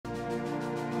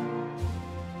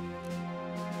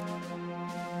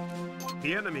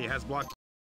The enemy has blocked.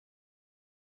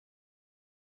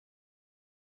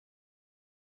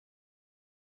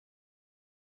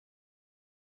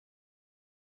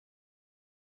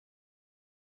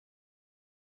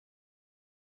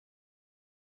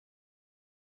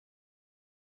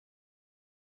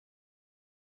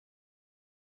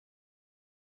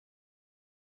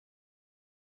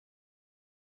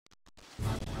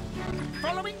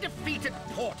 Following defeat at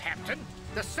Porthampton,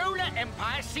 the Solar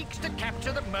Empire seeks to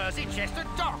capture the Merseychester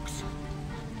docks.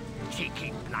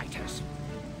 Cheeky blighters.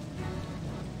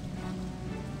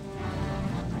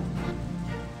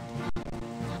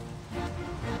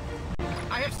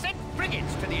 I have sent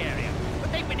frigates to the area,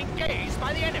 but they've been engaged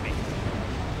by the enemy.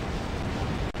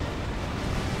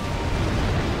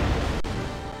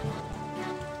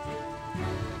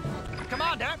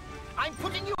 Commander, I'm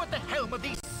putting you at the helm of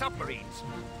these submarines.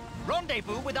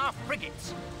 Rendezvous with our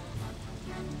frigates.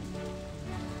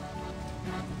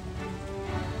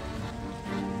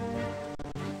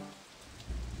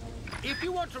 If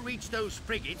you want to reach those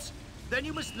frigates, then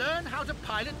you must learn how to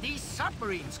pilot these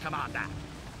submarines, Commander.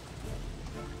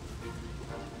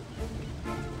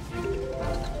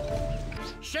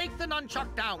 Shake the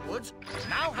nunchuck downwards,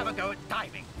 now have a go at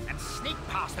diving, and sneak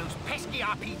past those pesky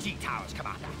RPG towers,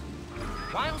 Commander.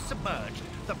 While submerged,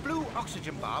 the blue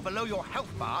oxygen bar below your health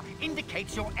bar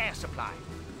indicates your air supply.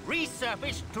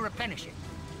 Resurface to replenish it.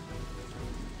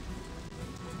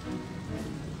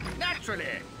 Naturally,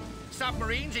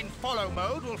 submarines in follow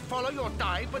mode will follow your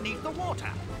dive beneath the water.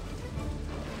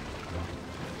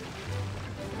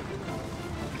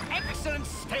 Excellent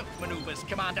stealth maneuvers,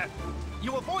 Commander.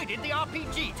 You avoided the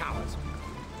RPG towers.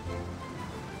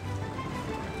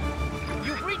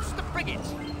 You've reached the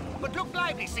frigates. But look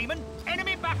lively, seamen.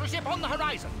 Enemy battleship on the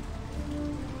horizon.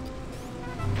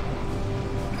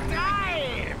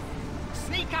 Dive!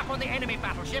 Sneak up on the enemy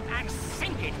battleship and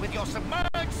sink it with your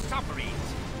submerged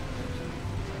submarines.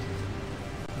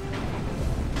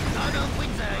 Lord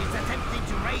Windsor is attempting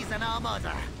to raise an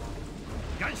armada.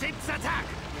 Gunships attack!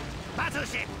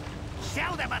 Battleship!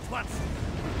 Shell them at once!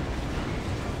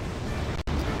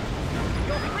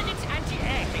 Your frigate's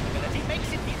anti-air capability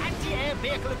makes it the anti-air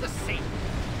vehicle of the sea.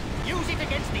 Use it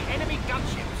against the enemy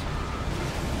gunships.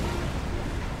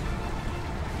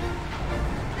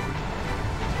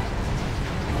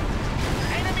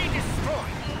 Enemy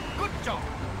destroyed. Good job.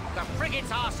 The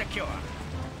frigates are secure.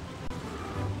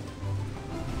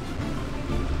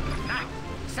 Now,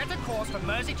 set a course for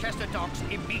Merseychester docks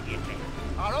immediately.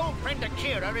 Our old friend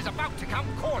Akira is about to come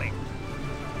calling.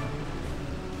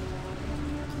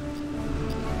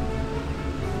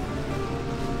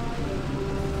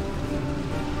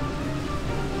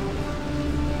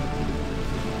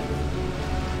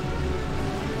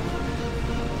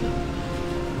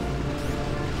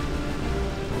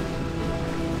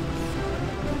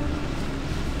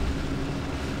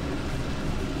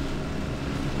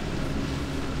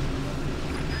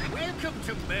 Welcome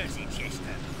to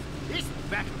Merseychester. This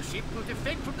battleship will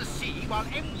defend from the sea while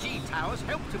MG towers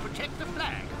help to protect the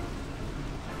flag.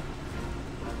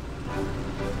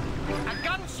 A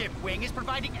gunship wing is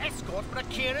providing escort for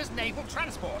Akira's naval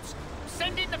transports.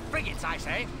 Send in the frigates, I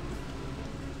say.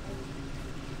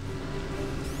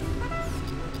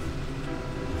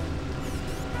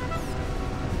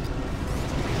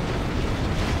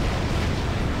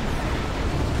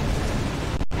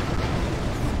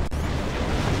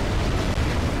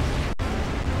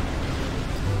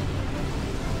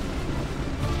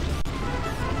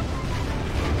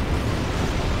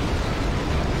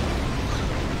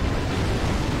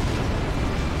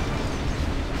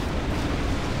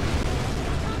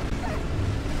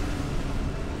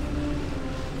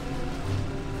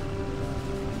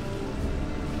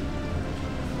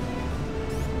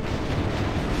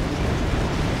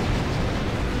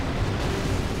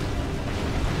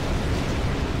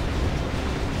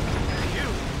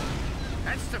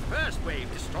 First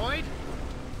wave destroyed.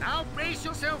 Now brace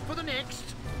yourself for the next.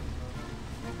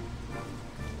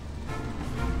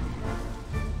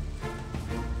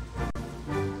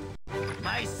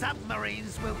 My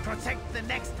submarines will protect the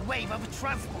next wave of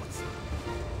transports.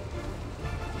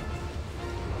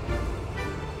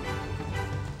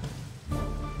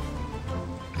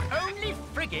 Only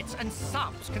frigates and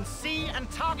subs can see and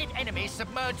target enemy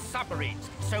submerged submarines,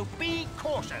 so be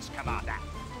cautious, Commander.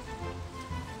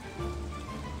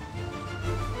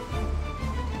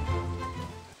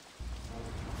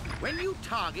 When you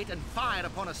target and fire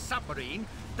upon a submarine,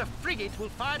 the frigate will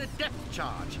fire a depth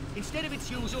charge instead of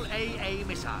its usual AA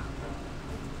missile.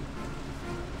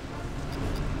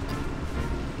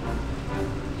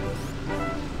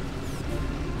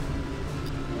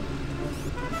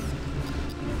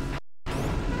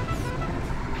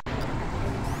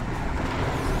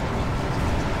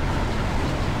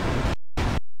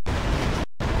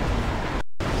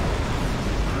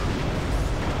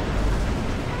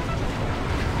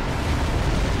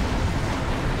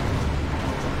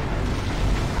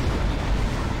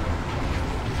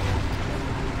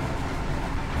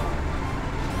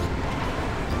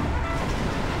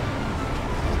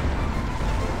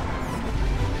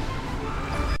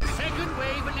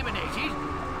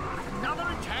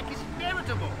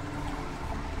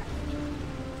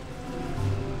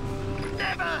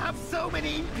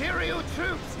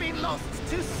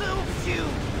 to serve you!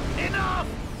 Enough!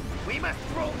 We must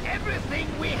throw everything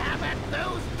we have at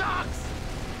those docks!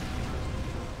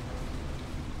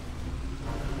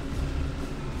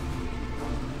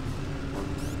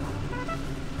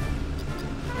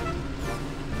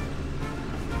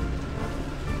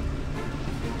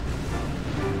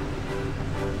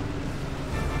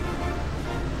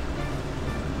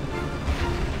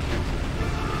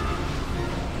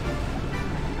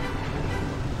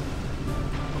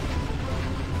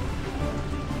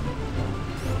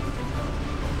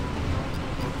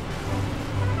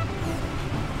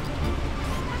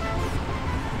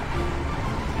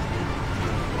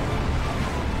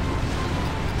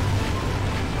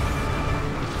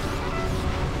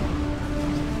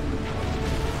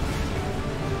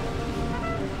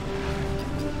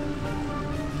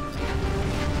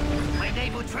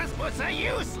 Transports are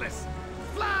useless!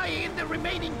 Fly in the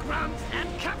remaining ground and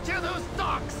capture those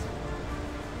docks!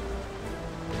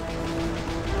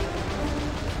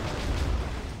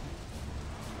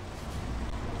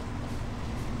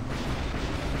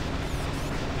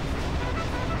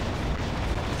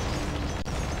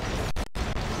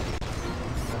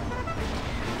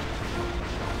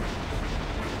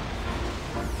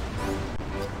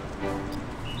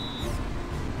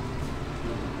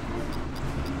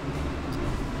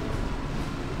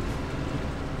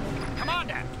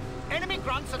 Enemy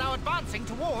grunts are now advancing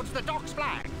towards the dock's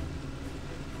flag.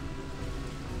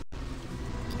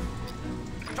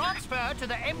 Transfer to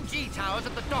the MG towers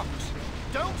at the docks.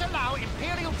 Don't allow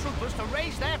Imperial troopers to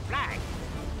raise their flag.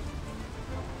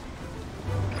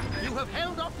 You have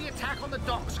held off the attack on the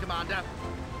docks, Commander.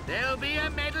 There'll be a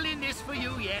medal in this for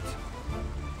you yet.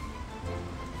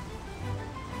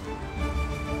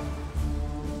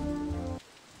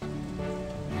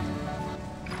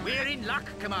 We're in luck,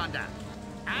 Commander.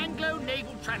 Anglo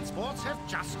naval transports have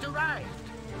just arrived.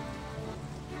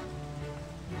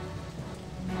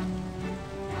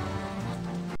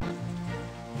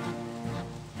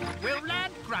 We'll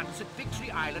land grunts at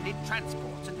Victory Island in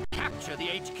transports and capture the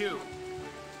HQ.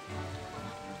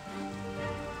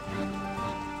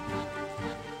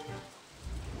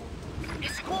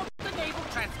 Escort the naval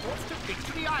transports to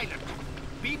Victory Island.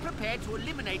 Be prepared to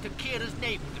eliminate Akira's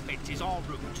naval defenses en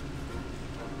route.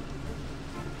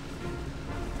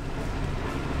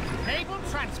 Naval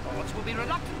transports will be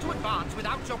reluctant to advance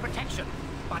without your protection,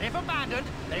 but if abandoned,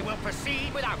 they will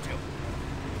proceed without you.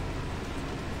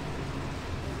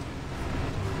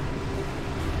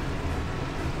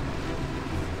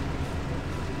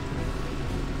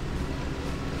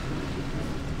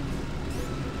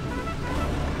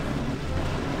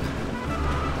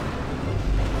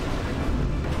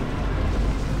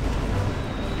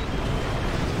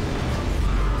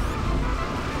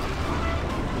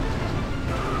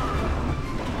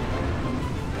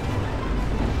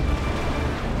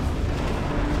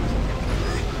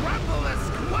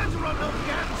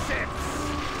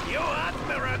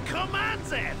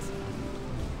 Commands it!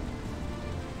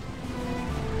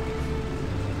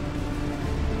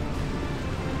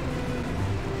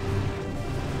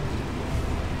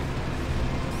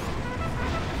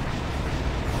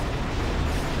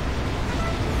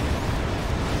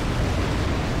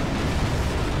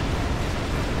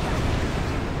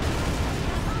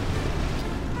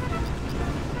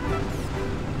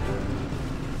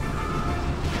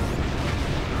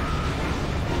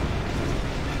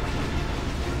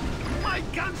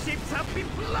 Gunships have been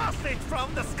blasted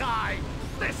from the sky!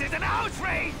 This is an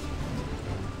outrage!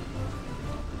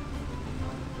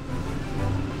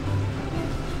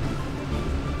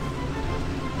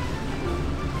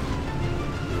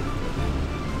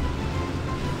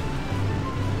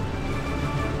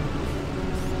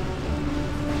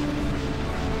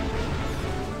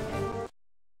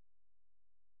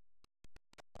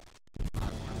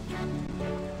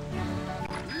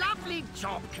 Lovely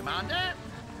job, Commander!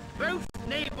 Both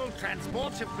naval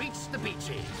transports have reached the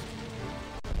beaches.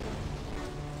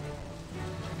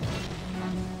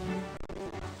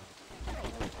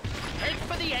 Head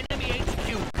for the enemy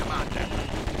HQ, Commander,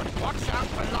 but watch out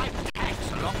for light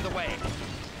attacks along the way.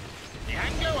 The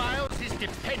Anglo Isles is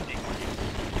depending on you.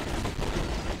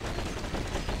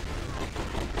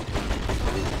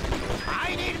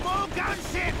 I need more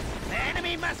gunships! The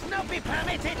enemy must not be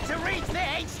permitted to reach the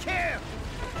HQ!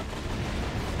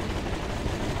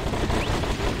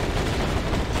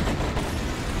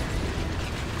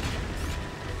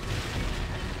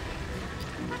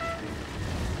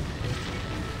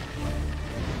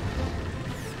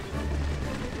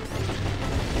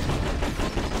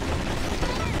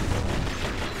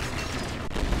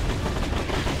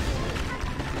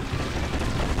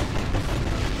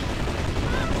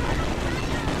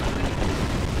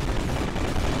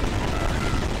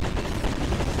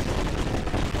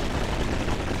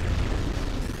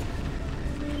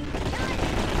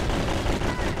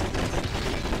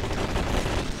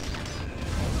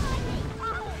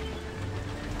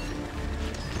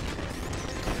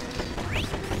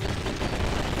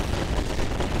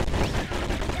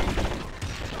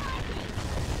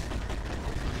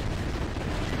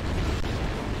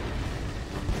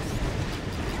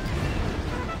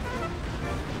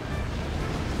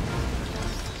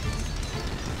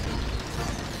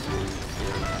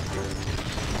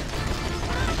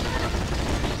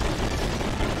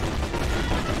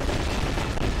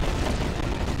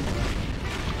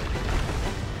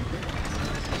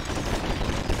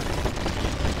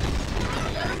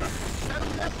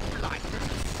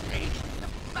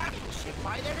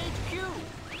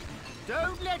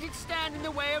 Nothing stand in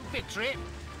the way of victory.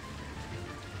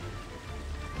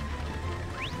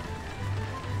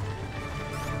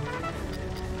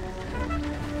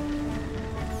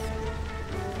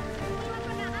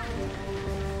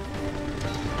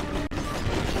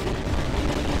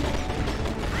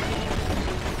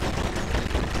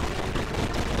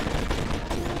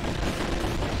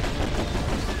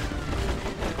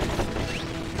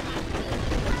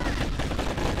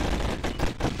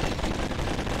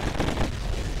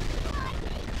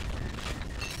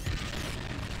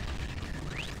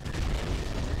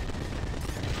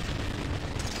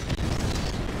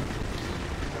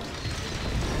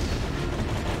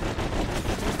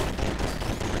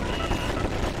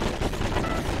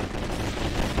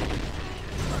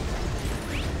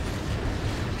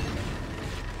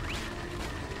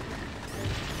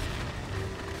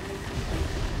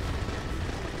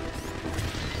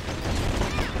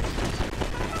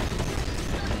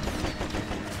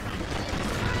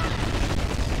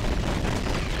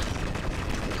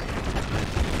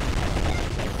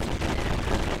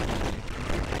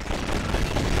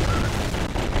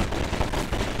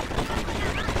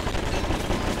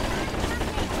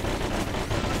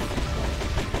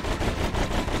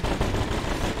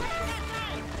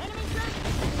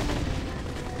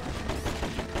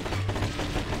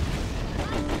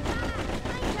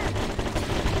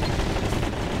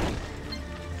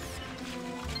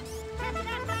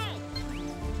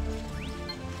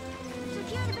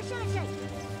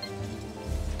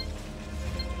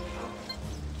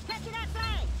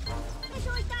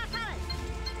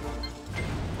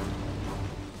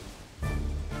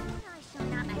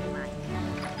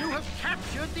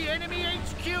 The enemy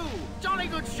HQ! Jolly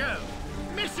good show!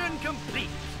 Mission complete!